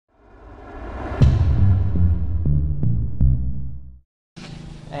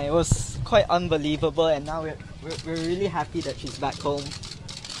and it was quite unbelievable, and now we're really happy that she's back home.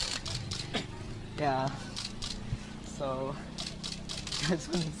 Yeah. So that's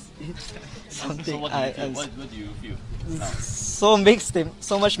something. So what do you feel now? So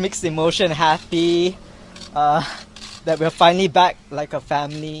much mixed emotion. Happy that we're finally back like a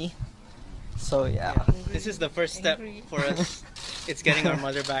family. So yeah. This is the first step for us. It's getting our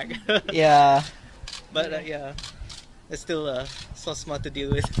mother back. Yeah. But yeah, it's still Sosma to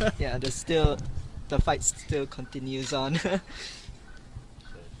deal with. Yeah, the fight still continues on.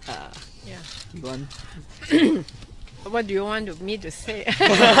 Yeah. You want? What do you want me to say?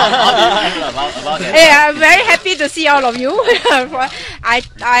 about that? Hey, I'm very happy to see all of you.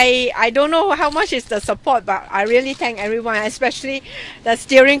 I don't know how much is the support, but I really thank everyone, especially the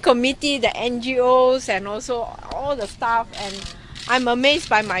steering committee, the NGOs, and also all the staff. And I'm amazed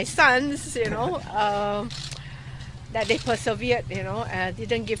by my sons, you know, that they persevered, you know,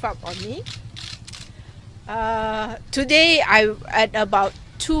 didn't give up on me. Today, at about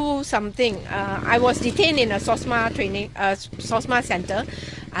 2 something, I was detained in a Sosma Sosma center.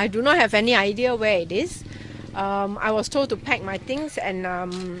 I do not have any idea where it is. I was told to pack my things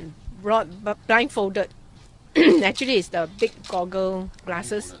and brought blindfolded. Actually, it's the big goggle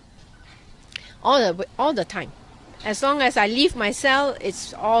glasses. All the time. As long as I leave my cell,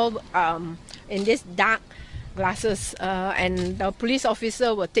 it's all in this dark glasses, and the police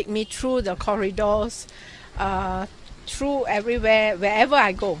officer will take me through the corridors, through everywhere, wherever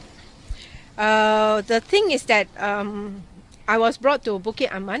I go. The thing is that I was brought to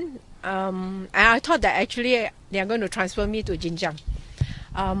Bukit Aman, and I thought that actually they are going to transfer me to Jinjiang.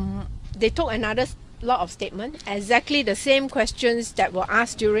 They took another lot of statements, exactly the same questions that were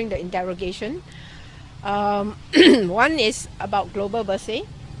asked during the interrogation. One is about global Bersih.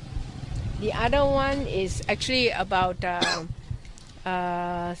 The other one is actually about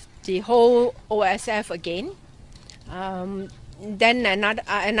the whole OSF again. Then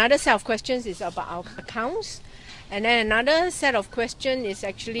another set of questions is about our accounts, and then another set of questions is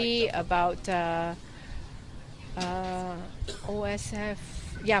actually about OSF.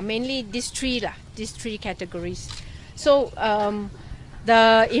 Yeah, mainly these three categories. So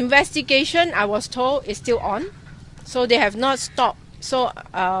the investigation, I was told, is still on, so they have not stopped. So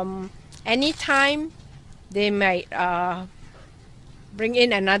anytime they might bring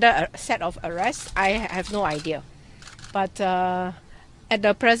in another set of arrests, I have no idea. But at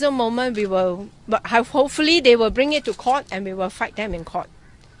the present moment, hopefully they will bring it to court and we will fight them in court.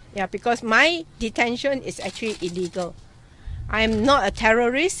 Yeah, because my detention is actually illegal. I am not a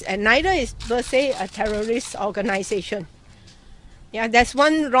terrorist, and neither is Bersih a terrorist organization. Yeah, that's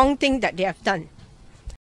one wrong thing that they have done.